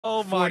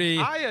Oh, my.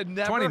 I had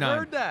never 29.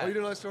 heard that. Oh, you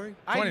didn't know that story?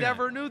 I 29.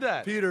 never knew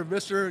that. Peter,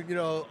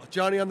 Mr.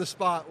 Johnny on the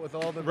spot with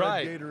all the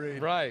red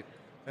Gatorade. Right.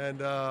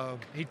 And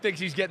he thinks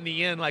he's getting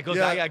the in, like, look,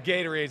 yeah, I got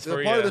Gatorades for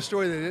you. Part of the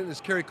story they didn't is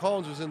Kerry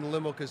Collins was in the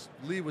limo because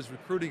Lee was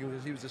recruiting him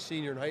because he was a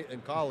senior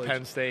in college.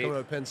 Penn State. Coming out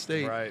of Penn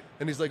State. Right.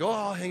 And he's like,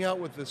 I'll hang out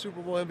with the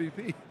Super Bowl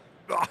MVP.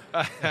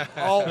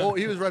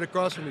 He was right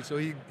across from me, so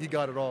he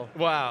got it all.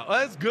 Wow. Well,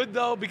 that's good,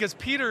 though, because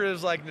Peter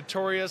is, like,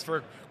 notorious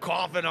for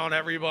coughing on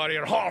everybody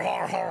and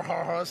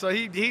ha. So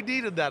he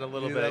needed that a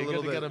little bit.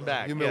 Good to get him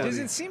back. Humility. Does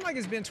it seem like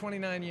it's been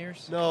 29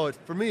 years? No,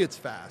 for me it's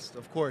fast,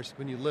 of course,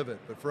 when you live it.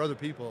 But for other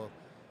people,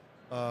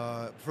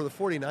 for the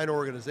 49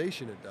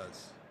 organization, it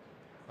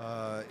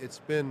does. It's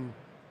been,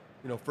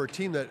 for a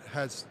team that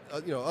has,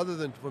 other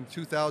than from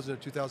 2000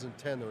 to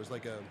 2010, there was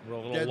like a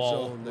dead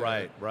zone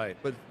there. Right.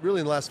 But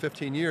really in the last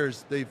 15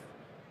 years, they've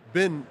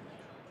been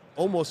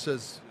almost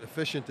as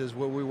efficient as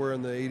what we were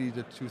in the 80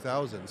 to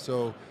 2000.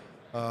 So,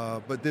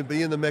 but then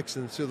be in the mix.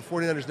 And so the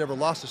 49ers never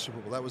lost a Super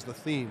Bowl. That was the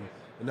theme.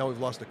 And now we've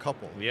lost a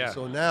couple. Yeah.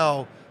 So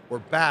now we're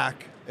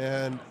back.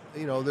 And,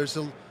 there's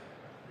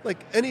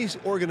like any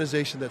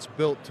organization that's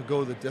built to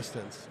go the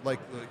distance, like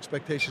the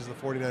expectations the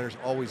 49ers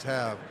always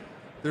have,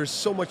 there's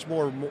so much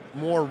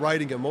more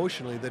riding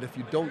emotionally that if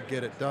you don't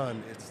get it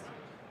done,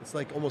 it's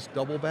like almost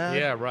double bad.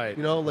 Yeah, right.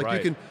 You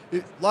can.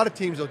 A lot of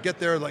teams will get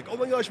there like, oh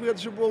my gosh, we got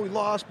the Super Bowl, we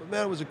lost, but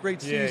man, it was a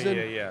great season.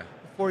 Yeah.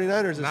 The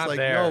 49ers, it's not like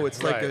there. no,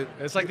 it's right. like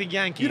it's like the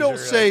Yankees. You don't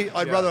say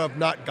I'd rather have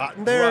not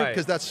gotten there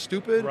because that's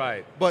stupid.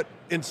 Right. But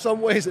in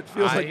some ways, it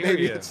feels like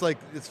maybe you. it's like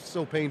it's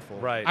so painful.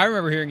 Right. I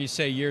remember hearing you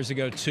say years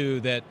ago too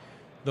that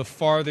the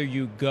farther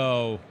you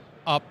go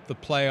up the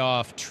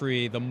playoff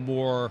tree, the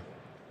more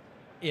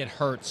it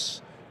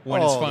hurts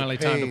when it's finally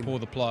time to pull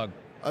the plug.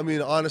 I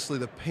mean, honestly,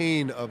 the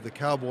pain of the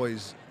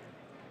Cowboys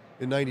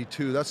in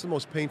 '92, that's the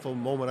most painful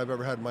moment I've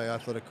ever had in my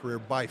athletic career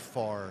by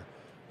far.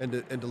 And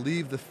to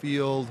leave the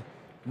field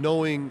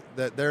knowing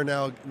that they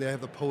have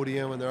the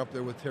podium and they're up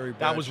there with Terry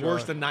Bradshaw. That was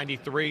worse than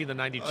 93, the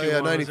 92 yeah,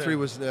 one 93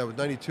 was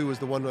 92 was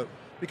the one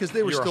because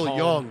they were still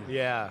young.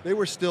 Yeah. They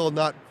were still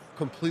not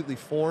completely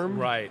formed.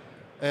 Right.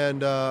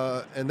 And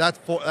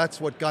that's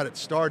what got it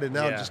started.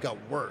 Now it just got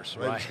worse,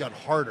 right? It just got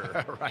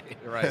harder.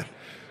 right.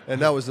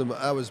 And that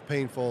was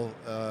painful.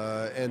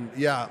 And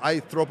yeah, I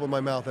throw up in my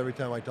mouth every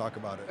time I talk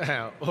about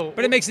it.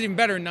 But it makes it even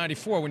better in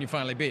 '94 when you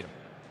finally beat them.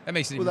 That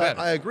makes it even better.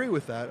 I agree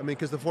with that. I mean,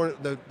 because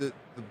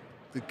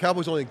the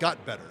Cowboys only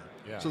got better,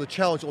 so the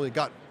challenge only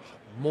got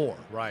more.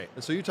 Right.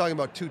 And so you're talking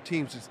about two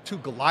teams, it's two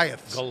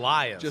Goliaths.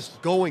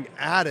 Just going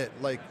at it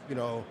like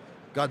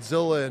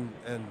Godzilla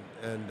and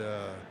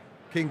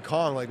King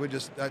Kong, like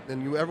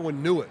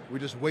everyone knew it. We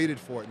just waited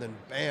for it, and then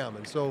bam.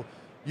 And so,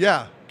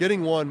 yeah,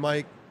 getting one,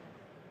 Mike,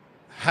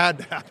 had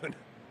to happen.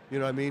 You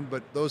know what I mean?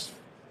 But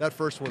that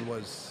first one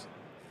was,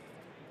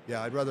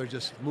 I'd rather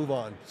just move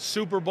on.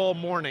 Super Bowl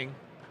morning.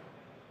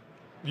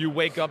 You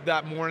wake up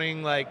that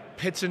morning like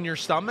pits in your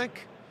stomach,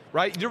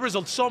 right?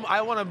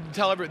 I want to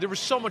tell everyone, there was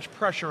so much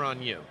pressure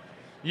on you.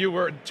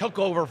 You took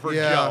over for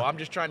Joe. I'm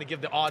just trying to give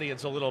the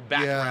audience a little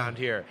background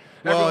here.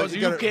 Everyone was,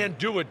 you can't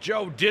do it.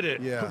 Joe did it.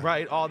 Yeah.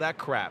 Right? All that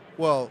crap.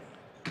 Well.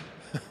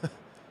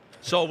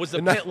 So was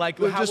the pit like?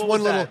 Just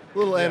one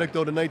little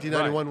anecdote in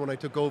 1991 when I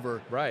took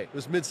over. Right. It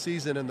was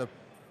mid-season and the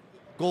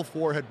Gulf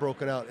War had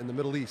broken out in the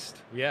Middle East.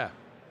 Yeah.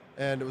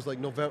 And it was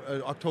like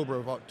October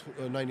of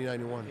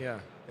 1991. Yeah.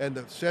 And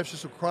the San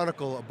Francisco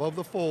Chronicle, above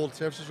the fold,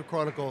 San Francisco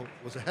Chronicle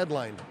was a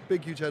headline,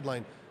 big, huge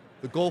headline.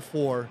 The Gulf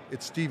War,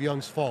 it's Steve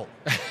Young's fault.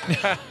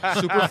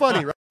 Super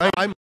funny, right?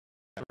 I'm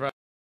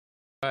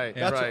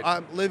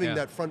living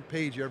that front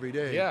page every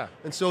day. Yeah.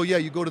 And so,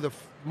 you go to the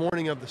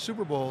morning of the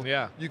Super Bowl.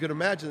 Yeah. You could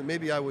imagine that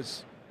maybe I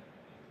was,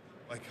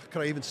 like,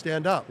 could I even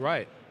stand up?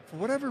 Right. For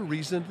whatever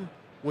reason,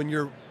 when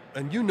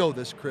and you know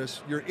this, Chris,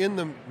 you're in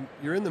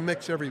the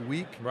mix every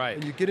week. Right.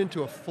 And you get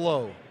into a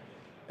flow.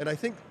 And I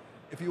think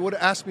if you would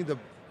have asked me the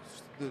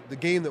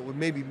game that would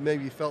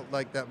maybe felt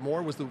like that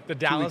more was the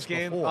Dallas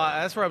game.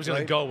 That's where I was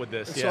going to go with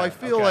this. So I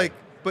feel like,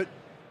 but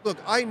look,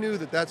 I knew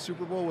that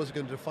Super Bowl was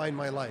going to define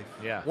my life,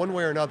 one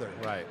way or another.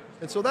 Right.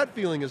 And so that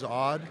feeling is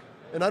odd,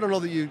 and I don't know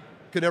that you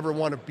could ever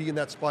want to be in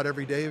that spot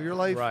every day of your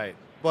life. Right.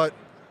 But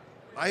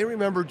I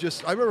remember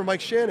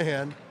Mike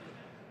Shanahan.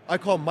 I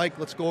call Mike,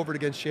 let's go over it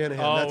against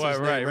Shanahan. Oh, that's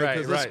his name, right?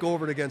 Because let's go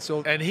over it again.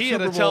 So and he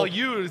Super had to tell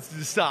you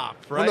to stop,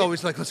 right? Well, no,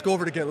 he's like, let's go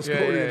over it again. Let's go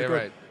over it again.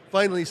 Right.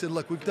 Finally, he said,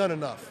 look, we've done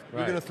enough. Right.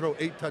 We're going to throw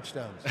 8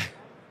 touchdowns.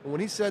 And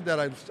when he said that,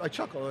 I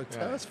chuckled. Like,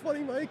 that's funny,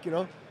 Mike,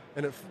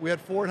 And if we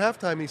had 4 at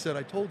halftime, he said,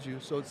 I told you.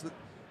 So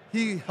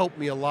he helped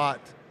me a lot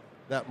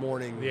that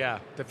morning. Yeah,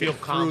 to feel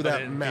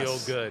confident and feel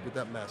good. With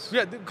that mess.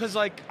 Yeah, because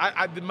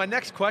my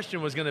next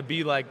question was going to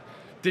be like,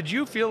 did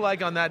you feel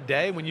like on that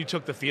day when you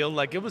took the field,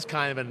 like it was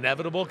kind of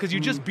inevitable? Because you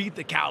just beat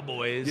the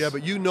Cowboys. Yeah,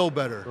 but you know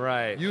better.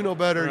 Right. You know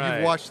better. Right.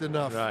 You've watched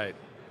enough. Right.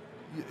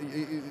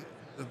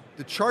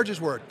 The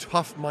Chargers were a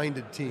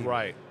tough-minded team.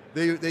 Right.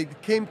 They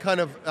came kind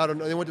of out of.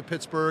 They went to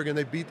Pittsburgh and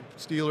they beat the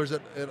Steelers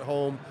at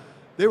home.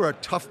 They were a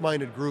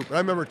tough-minded group. And I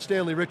remember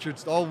Stanley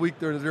Richards all week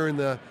during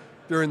the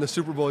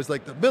Super Bowl. He's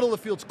like, the middle of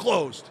the field's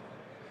closed.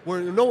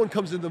 where no one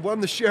comes in.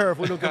 I'm the sheriff.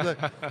 We don't come in.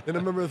 And I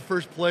remember the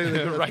first play.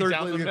 Right third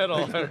down play, the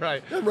middle.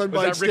 Right. I run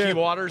by Ricky Stan,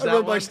 Waters? I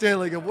run by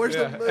Stanley. Go, where's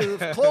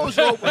the clothes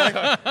are open?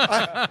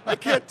 I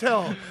can't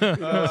tell.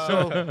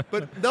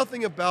 But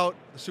nothing about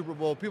the Super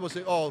Bowl. People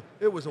say, oh,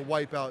 it was a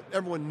wipeout.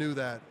 Everyone knew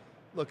that.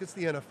 Look, it's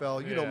the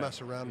NFL. You don't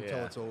mess around until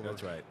it's over.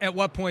 That's right. At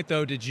what point,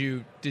 though, did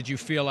you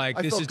feel like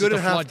I this felt is good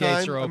just the at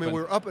floodgates halftime. are open? I mean,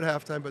 we were up at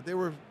halftime, but they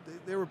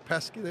were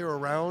pesky. They were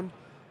around.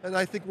 And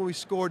I think when we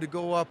scored to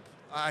go up,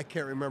 I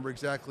can't remember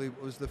exactly.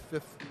 It was the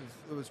fifth.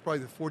 It was probably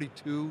the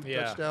 42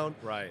 touchdown.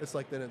 Right. It's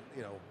like then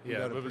we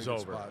got a it was pretty good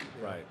over. spot,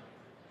 Right.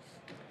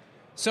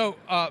 So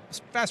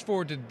fast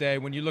forward to today,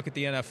 when you look at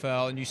the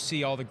NFL and you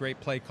see all the great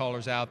play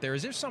callers out there,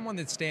 is there someone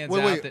that stands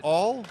out? Wait, that,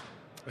 all?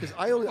 Because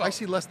I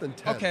see less than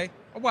 10. Okay.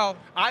 Well,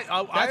 I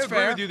that's agree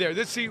fair. with you there.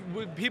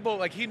 People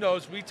like he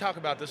knows. We talk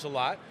about this a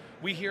lot.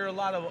 We hear a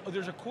lot of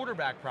there's a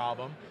quarterback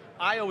problem.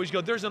 I always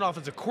go, there's an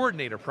offensive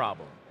coordinator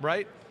problem,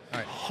 right? All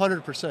right.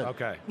 100%.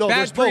 Okay. No, Bad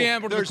there's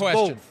preamble both. to the There's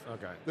question.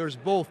 Both. Okay. There's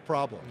both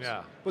problems.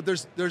 Yeah. But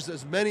there's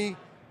as many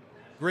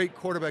great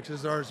quarterbacks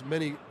as there are as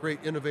many great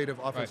innovative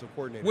offensive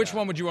coordinators. Which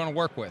one would you want to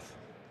work with?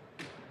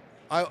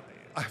 I've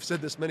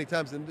said this many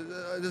times, and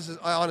this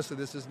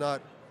is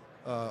not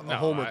a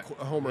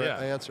homer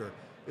answer.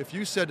 If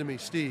you said to me,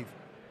 Steve,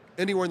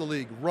 anywhere in the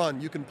league,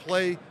 run. You can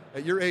play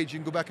at your age. You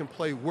can go back and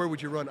play. Where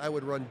would you run? I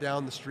would run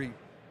down the street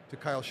to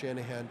Kyle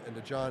Shanahan and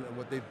to John and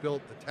what they've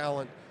built, the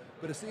talent.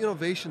 But it's the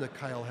innovation that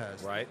Kyle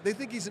has. Right. They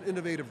think he's an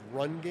innovative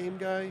run game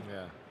guy.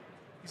 Yeah.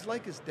 He's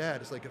like his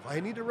dad. It's like, if I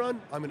need to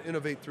run, I'm going to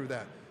innovate through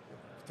that.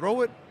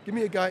 Throw it. Give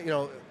me a guy,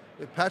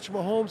 Patrick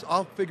Mahomes,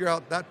 I'll figure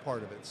out that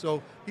part of it.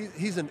 So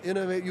he's an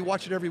innovator. You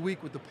watch it every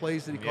week with the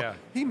plays that he calls.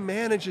 He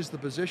manages the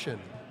position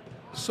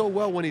so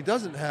well when he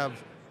doesn't have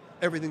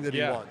everything that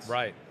he wants.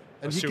 Right.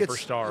 And a he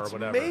superstar gets, or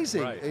whatever.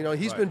 Amazing. Right.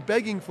 He's been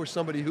begging for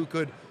somebody who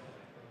could.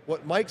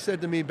 What Mike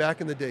said to me back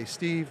in the day,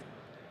 Steve,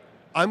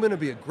 I'm going to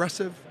be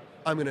aggressive.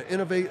 I'm going to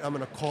innovate. I'm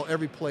going to call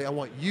every play. I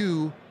want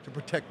you to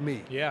protect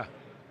me. Yeah.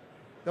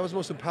 That was the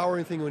most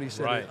empowering thing when he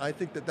said Right. it. I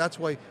think that's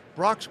why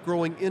Brock's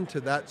growing into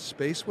that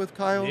space with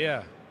Kyle.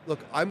 Yeah. Look,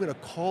 I'm going to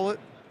call it.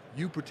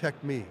 You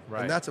protect me.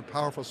 Right. And that's a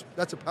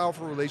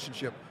powerful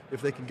relationship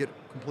if they can get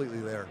completely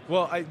there.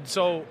 Well,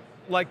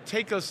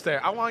 take us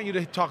there. I want you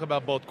to talk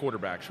about both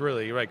quarterbacks,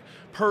 really. Like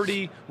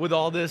Purdy with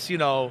all this,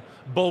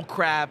 bull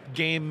crap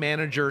game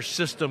manager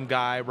system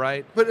guy,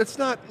 right? But it's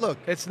not. Look,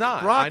 it's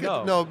not. Brock I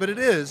know. No, but it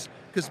is.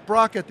 Because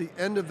Brock, at the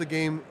end of the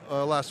game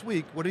last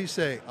week, what did he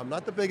say? I'm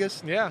not the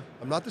biggest. Yeah.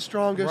 I'm not the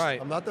strongest. Right.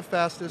 I'm not the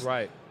fastest.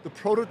 Right. The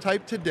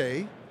prototype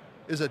today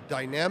is a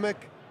dynamic,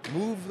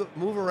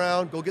 move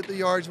around, go get the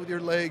yards with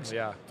your legs,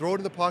 throw it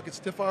in the pocket,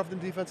 stiff arm the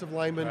defensive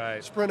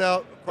lineman, sprint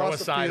out, across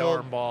the field. Throw a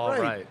sidearm ball.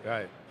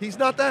 Right. He's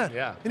not that.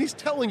 Yeah. And he's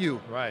telling you,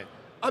 right.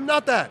 I'm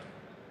not that.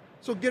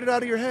 So get it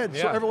out of your head.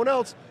 Yeah. So everyone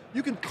else,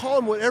 you can call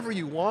him whatever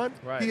you want.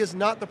 Right. He is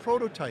not the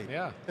prototype.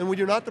 Yeah. And when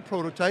you're not the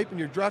prototype and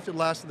you're drafted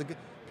last in the game,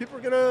 people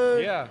are going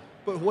to... Yeah.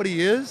 But what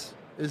he is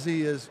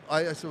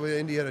I said with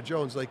Indiana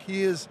Jones, like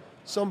he is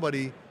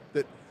somebody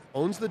that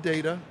owns the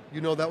data.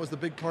 That was the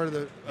big part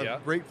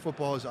of great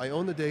football is I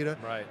own the data.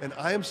 Right. And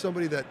I am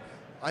somebody that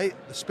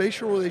the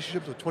spatial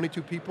relationships with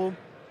 22 people,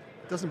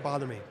 it doesn't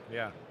bother me.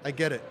 Yeah. I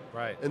get it.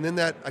 Right. And then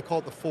I call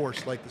it the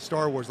Force, like the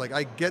Star Wars. Like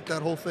I get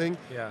that whole thing.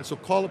 Yeah. And so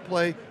call a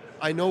play.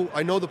 I know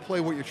the play,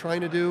 what you're trying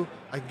to do.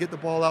 I can get the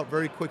ball out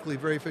very quickly,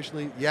 very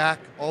efficiently. Yak,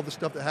 all the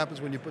stuff that happens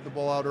when you put the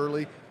ball out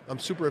early. I'm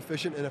super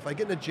efficient. And if I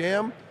get in a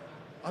jam,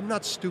 I'm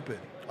not stupid.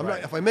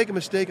 If I make a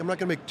mistake, I'm not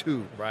going to make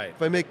two. Right.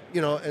 If I make,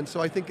 and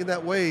so I think in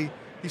that way,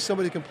 he's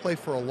somebody who can play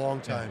for a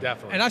long time. Yeah,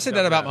 definitely. And I said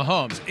that about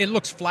Mahomes. It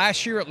looks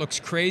flashier, it looks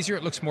crazier,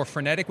 it looks more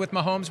frenetic with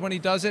Mahomes when he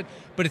does it,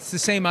 but it's the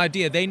same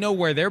idea. They know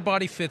where their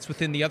body fits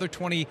within the other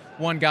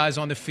 21 guys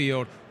on the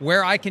field,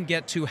 where I can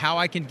get to, how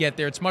I can get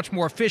there. It's much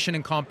more efficient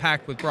and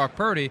compact with Brock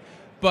Purdy,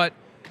 but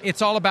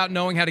it's all about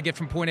knowing how to get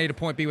from point A to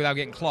point B without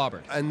getting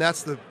clobbered. And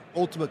that's the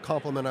ultimate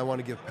compliment I want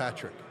to give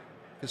Patrick.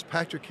 Because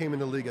Patrick came in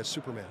the league as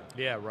Superman.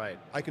 Yeah, right.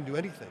 I can do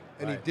anything,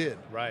 and he did.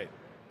 Right.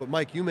 But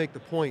Mike, you make the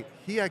point.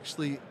 He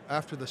actually,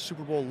 after the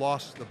Super Bowl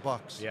loss to the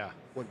Bucs,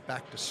 went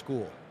back to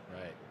school.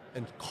 Right.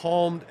 And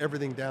calmed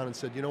everything down and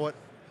said, you know what?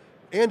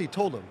 Andy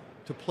told him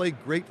to play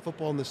great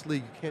football in this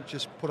league, you can't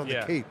just put on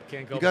the cape.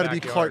 Can't go you got to be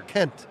backyard. Clark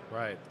Kent.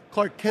 Right.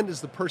 Clark Kent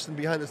is the person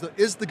behind this.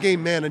 Is the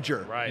game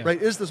manager. Right.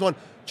 Right. Is this one?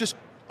 Just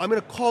I'm going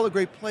to call a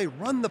great play.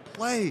 Run the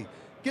play.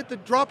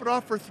 Drop it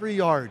off for 3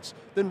 yards.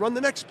 Then run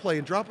the next play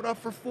and drop it off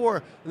for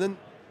 4. And then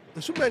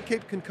the Superman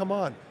cape can come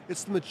on.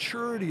 It's the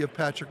maturity of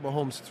Patrick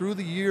Mahomes through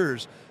the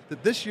years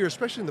that this year,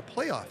 especially in the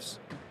playoffs,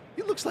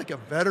 he looks like a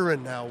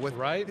veteran now. With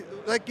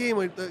that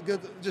game,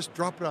 just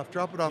drop it off,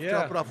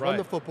 run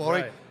the football.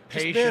 Right.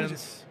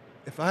 Patience.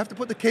 If I have to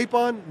put the cape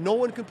on, no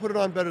one can put it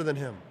on better than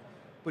him.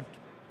 But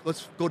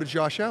let's go to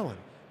Josh Allen.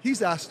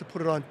 He's asked to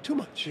put it on too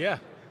much. Yeah.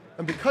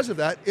 And because of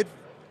that,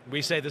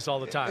 we say this all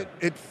the time.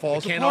 It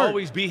falls apart. It can't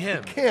always be him.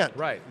 It can't.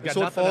 Right.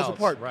 So it falls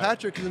apart. Right.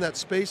 Patrick is in that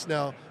space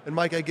now, and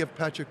Mike, I give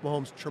Patrick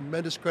Mahomes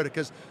tremendous credit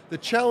because the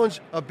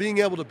challenge of being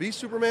able to be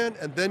Superman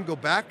and then go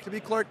back to be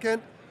Clark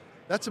Kent,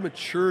 That's a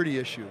maturity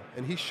issue,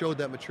 and he showed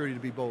that maturity to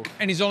be both.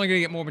 And he's only going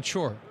to get more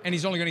mature, and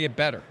he's only going to get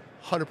better.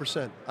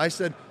 100%. I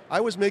said I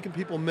was making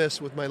people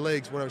miss with my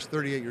legs when I was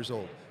 38 years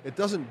old. It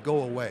doesn't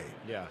go away.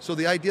 Yeah. So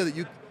the idea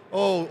that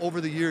over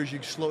the years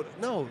you slow it.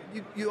 No,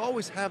 you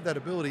always have that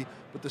ability,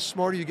 but the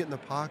smarter you get in the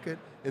pocket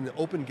in the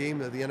open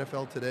game of the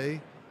NFL today,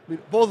 I mean,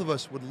 both of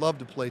us would love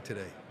to play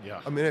today.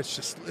 Yeah. I mean,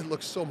 it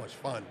looks so much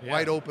fun. Yeah.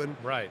 Wide open.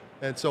 Right.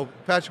 And so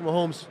Patrick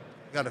Mahomes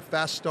got a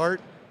fast start.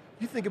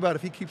 You think about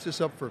if he keeps this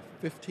up for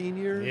 15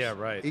 years, yeah,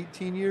 right.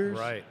 18 years,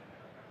 right.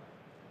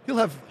 He'll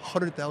have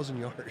 100,000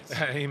 yards.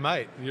 He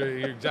might. You're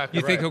exactly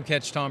You right. think he'll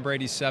catch Tom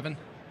Brady's 7?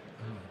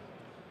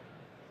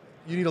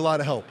 You need a lot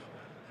of help.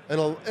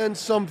 And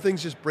some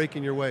things just break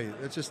in your way.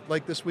 It's just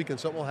like this weekend.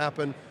 Something will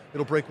happen.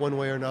 It'll break one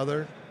way or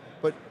another.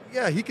 But,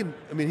 yeah, he can.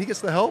 I mean, he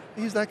gets the help.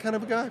 He's that kind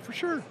of a guy for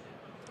sure.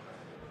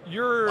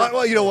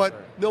 Well, you know what?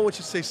 No one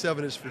should say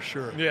 7 is for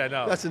sure. Yeah,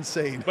 no. That's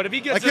insane. But if he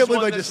gets I can't this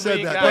believe one I just this said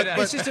week, that.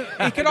 It's just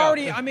he could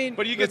already. I mean,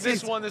 but you get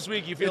this one this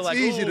week, you feel like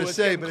it's easy to it's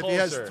say. getting But if he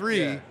has closer. 3,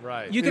 yeah,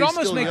 right. you could he's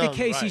almost still make the young.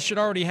 case he Right. should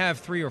already have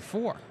 3 or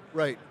 4.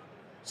 Right.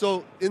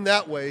 So in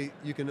that way,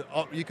 you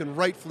can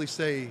rightfully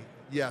say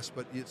yes,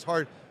 but it's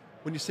hard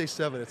when you say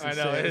 7. It's I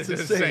insane. know It's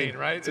insane,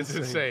 right? It's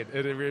insane.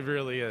 It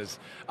really is.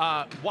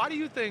 Why do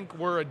you think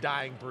we're a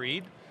dying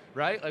breed?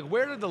 Right? Like,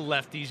 where did the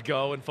lefties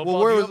go in football?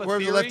 Well, Do you have a where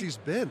have the theory? lefties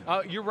been?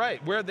 You're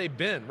right. Where have they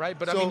been? Right?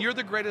 But I So- mean, you're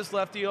the greatest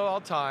lefty of all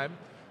time.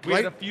 We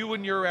Right. had a few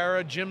in your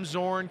era: Jim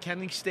Zorn,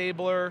 Kenny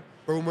Stabler,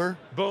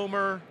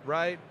 Boomer,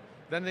 right?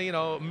 Then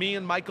me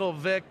and Michael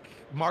Vick,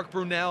 Mark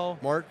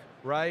Brunell, Mark.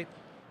 right?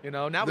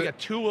 Now we got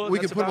Tua. We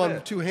that's can put them about on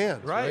it. 2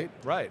 hands, right?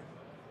 Right.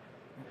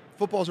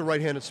 Football's a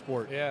right-handed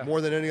sport, Yeah. more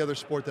than any other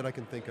sport that I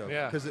can think of.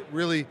 Yeah. Because it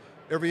really,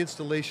 every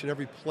installation,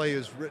 every play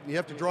is written. You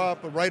have to draw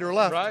up a right or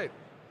left. Right.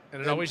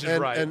 And it always is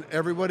right. And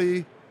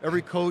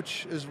every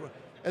coach is.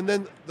 And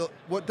then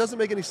what doesn't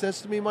make any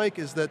sense to me, Mike,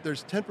 is that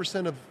there's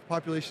 10% of the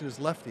population is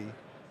lefty,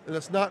 and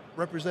that's not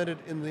represented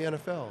in the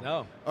NFL.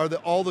 No. Are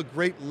all the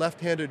great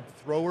left-handed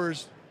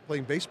throwers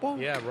playing baseball?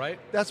 Yeah, right.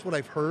 That's what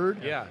I've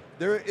heard. Yeah.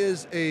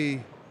 There's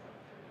a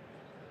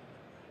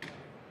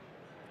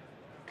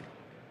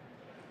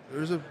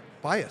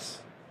bias.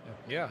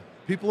 Yeah.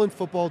 People in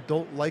football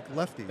don't like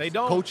lefties. They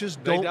don't. Coaches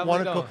They don't want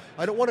to. definitely don't.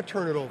 I don't want to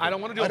turn it over. I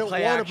don't want to do a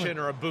play action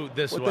or a boot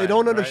this What way. they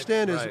don't right?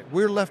 understand is Right.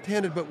 we're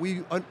left-handed, but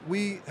we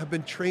have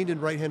been trained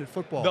in right-handed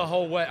football the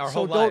whole way, our so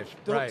whole don't, life.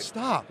 Don't right.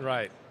 stop.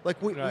 Right.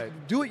 Like we Right.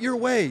 do it your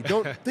way.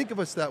 Don't think of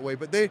us that way.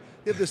 But they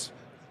have this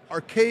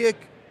archaic,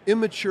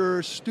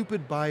 immature,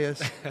 stupid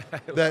bias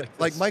that,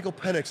 like Michael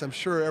Penix, I'm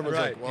sure everyone's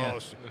Right. like, well,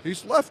 Yeah.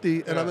 he's lefty.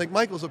 And Yeah. I'm like,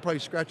 Michael's probably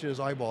scratching his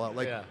eyeball out.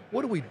 Like,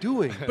 what are we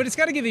doing? But it's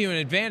got to give you an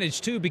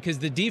advantage, too, because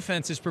the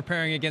defense is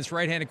preparing against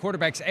right-handed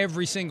quarterbacks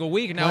every single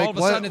week. And now Mike, all of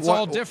a sudden it's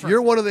all different.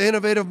 You're one of the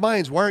innovative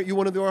minds. Why aren't you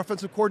one of the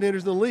offensive coordinators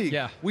in the league?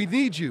 Yeah. We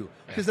need you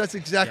because that's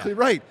exactly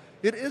right.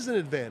 It is an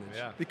advantage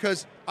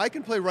because I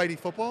can play righty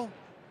football,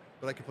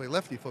 but I can play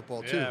lefty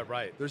football too. Yeah,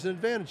 right. There's an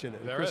advantage in it.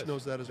 And Chris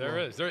knows that as well. There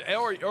is.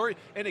 Or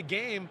in a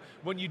game,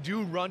 when you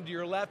do run to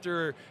your left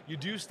or you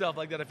do stuff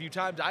like that a few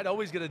times, I'd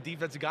always get a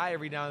defensive guy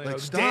every now and then. Like,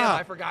 Go, stop. Damn,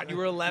 I forgot you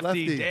were a lefty.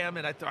 Lefty. Damn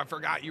it, I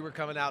forgot you were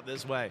coming out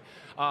this way.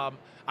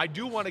 I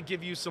do want to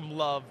give you some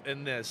love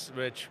in this,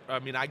 Rich. I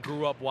mean, I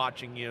grew up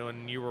watching you,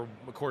 and you were,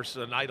 of course,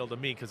 an idol to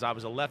me because I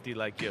was a lefty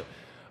like you.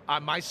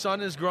 My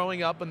son is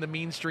growing up in the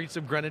mean streets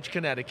of Greenwich,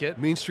 Connecticut.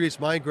 Mean Streets,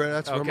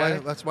 that's Okay.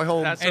 that's my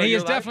home. That's and he is your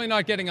life? definitely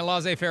not getting a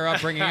laissez-faire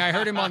upbringing. I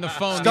heard him on the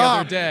phone the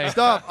other day.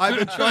 Stop! I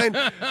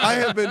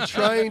have been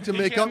trying to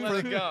make up can't for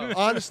let it. it go.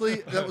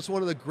 Honestly, that was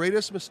one of the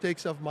greatest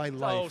mistakes of my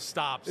life. Oh,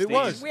 stop, It Steve.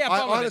 was. We have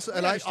fun with it. honestly, We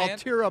and I'll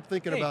understand. tear up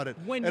thinking Hey, about it.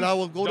 when And you- I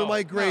will go to Don't.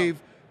 my grave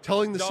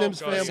telling the Don't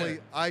Sims go family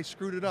there. I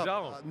screwed it up.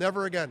 Don't.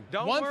 Never again.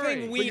 Don't One worry.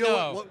 thing But we you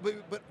know know.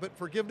 what? But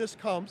forgiveness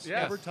comes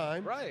Yes. over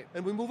time, Right.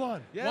 and we move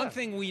on. Yeah. One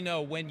thing we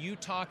know, when you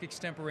talk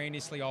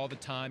extemporaneously all the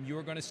time, you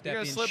are going to step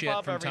You're in gonna slip shit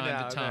up from every now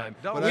time and to then. time.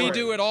 Don't We worry.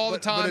 do it all the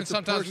But time, and it's a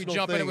sometimes we personal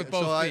jump in it thing. with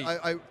both so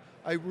feet.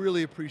 I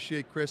really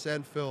appreciate Chris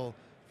and Phil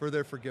for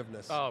their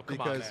forgiveness. Oh,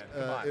 come on, because man.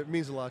 Come on. it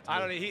means a lot to me. I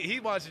don't know. He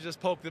wants to just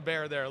poke the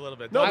bear there a little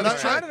bit. No, I but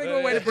was trying to think of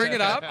a way to bring it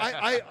up.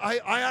 I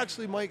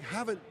actually, Mike,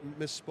 haven't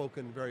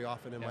misspoken very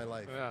often in my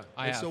life. Yeah.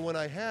 I And have. so when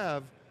I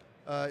have,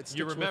 it sticks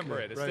You remember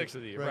with it. me. It Right, sticks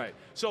with you. Right.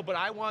 So, but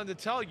I wanted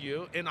to tell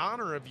you, in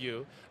honor of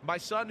you, my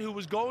son, who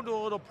was going to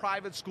a little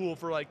private school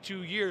for like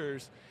 2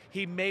 years,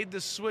 he made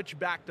the switch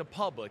back to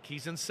public.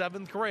 He's in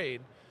 7th grade.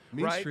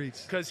 Mean right?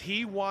 streets. Because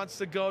he wants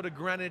to go to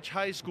Greenwich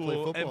High School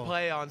and football.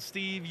 play on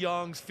Steve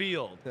Young's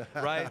field,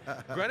 right?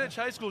 Greenwich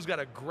High School's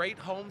got a great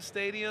home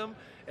stadium,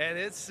 and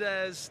it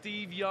says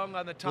Steve Young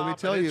on the top. Let me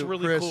tell and you, it's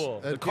really Chris, cool.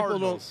 The people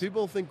Cardinals,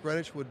 people think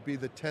Greenwich would be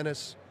the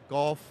tennis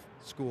golf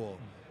school.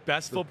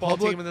 best The football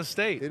public- team in the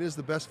state. It is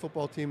the best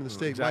football team in the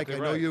state. Exactly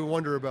Mike, I know right. you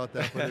wonder about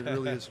that, but it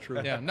really is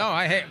true. Yeah, no,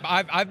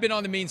 I've been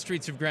on the mean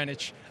streets of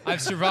Greenwich.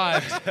 I've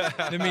survived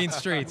the mean I'm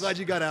streets. glad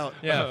you got out.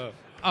 Yeah.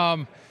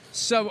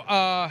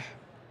 So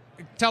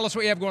tell us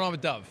what you have going on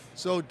with Dove.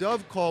 So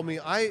Dove called me.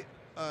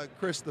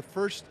 Chris, the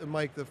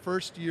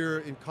first year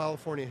in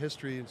California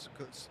history in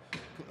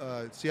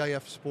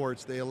CIF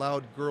sports, they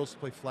allowed girls to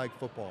play flag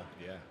football.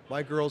 Yeah.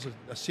 My girls,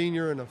 a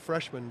senior and a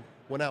freshman,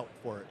 went out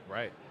for it.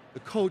 Right. The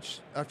coach,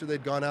 after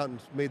they'd gone out and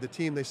made the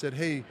team, they said,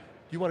 hey, do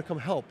you want to come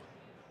help?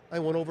 I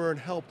went over and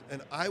helped,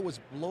 and I was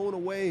blown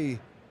away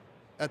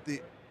at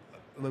the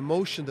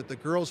emotion that the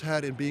girls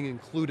had in being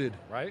included.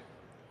 Right.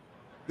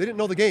 They didn't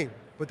know the game,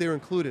 but they were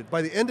included.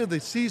 By the end of the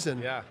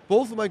season,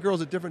 both of my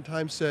girls at different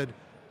times said,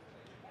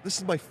 this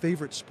is my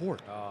favorite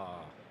sport.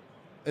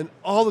 And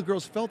all the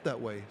girls felt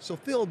that way. So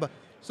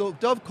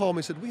Dove called me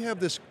and said, we have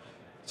this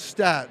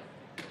stat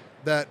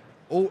that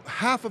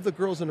half of the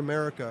girls in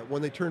America,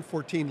 when they turn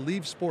 14,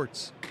 leave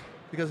sports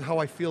because of how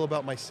I feel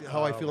about my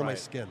in my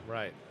skin.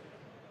 Right.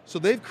 So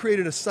they've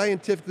created a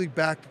scientifically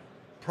backed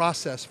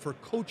process for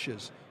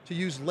coaches to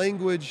use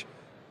language,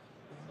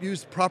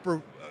 use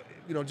proper,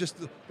 just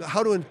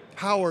how to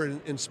empower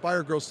and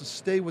inspire girls to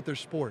stay with their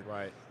sport.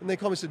 Right. And they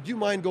called me and said, do you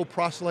mind go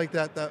proselyte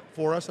that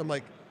for us? I'm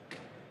like,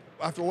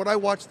 after what I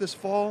watched this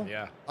fall,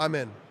 I'm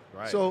in.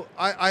 Right. So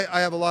I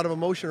have a lot of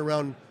emotion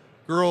around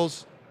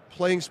girls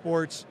playing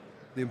sports,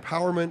 the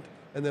empowerment,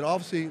 and then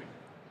obviously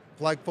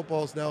flag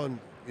football is now in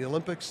the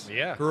Olympics.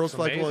 Yeah, girls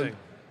flag football.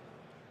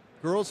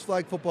 Girls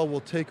flag football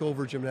will take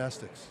over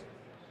gymnastics.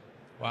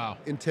 Wow.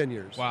 In 10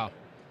 years. Wow.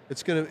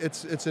 It's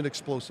an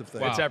explosive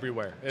thing. Wow. It's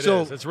everywhere. It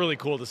is. It's really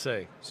cool to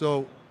see.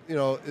 So, the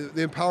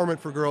empowerment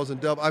for girls, and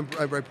Dub,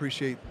 I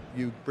appreciate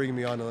you bringing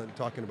me on and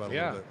talking about it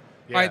a little bit.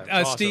 Yeah, all right,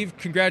 awesome. Steve,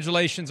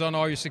 congratulations on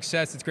all your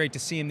success. It's great to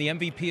see him. The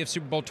MVP of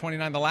Super Bowl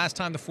 29, the last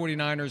time the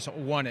 49ers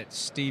won it,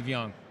 Steve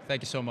Young.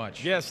 Thank you so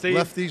much. Yeah, Steve.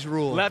 Lefties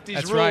rule.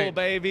 Lefties rule,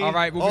 baby. All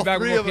right, we'll be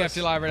back with more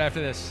PFT Live right after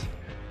this.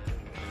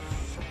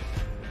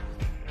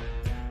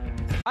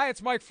 Hi,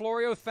 it's Mike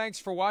Florio. Thanks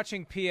for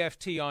watching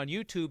PFT on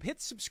YouTube. Hit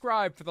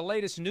subscribe for the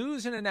latest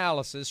news and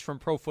analysis from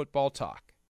Pro Football Talk.